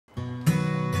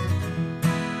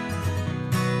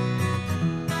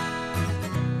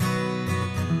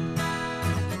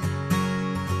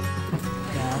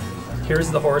Here's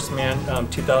the Horace Mann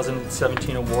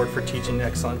 2017 Award for Teaching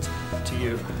Excellence to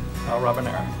you,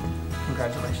 Rabanera.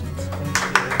 Congratulations. Thank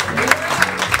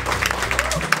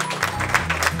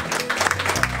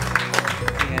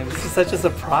you. Man, this is such a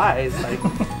surprise. Like,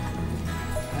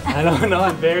 I don't know,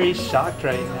 I'm very shocked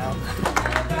right now.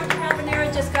 Dr.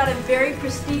 Rabanera just got a very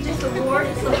prestigious award.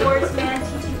 It's the Horace Mann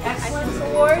Teaching Excellence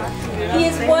Award. He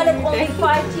is one of only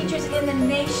 5 teachers in the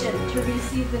nation to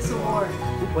receive this award.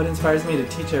 What inspires me to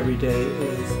teach every day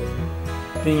is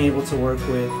being able to work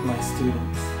with my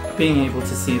students, being able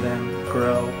to see them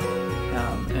grow,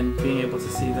 and being able to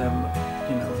see them,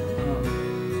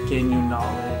 gain new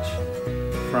knowledge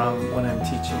from what I'm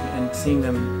teaching, and seeing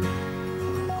them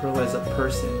grow as a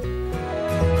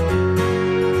person.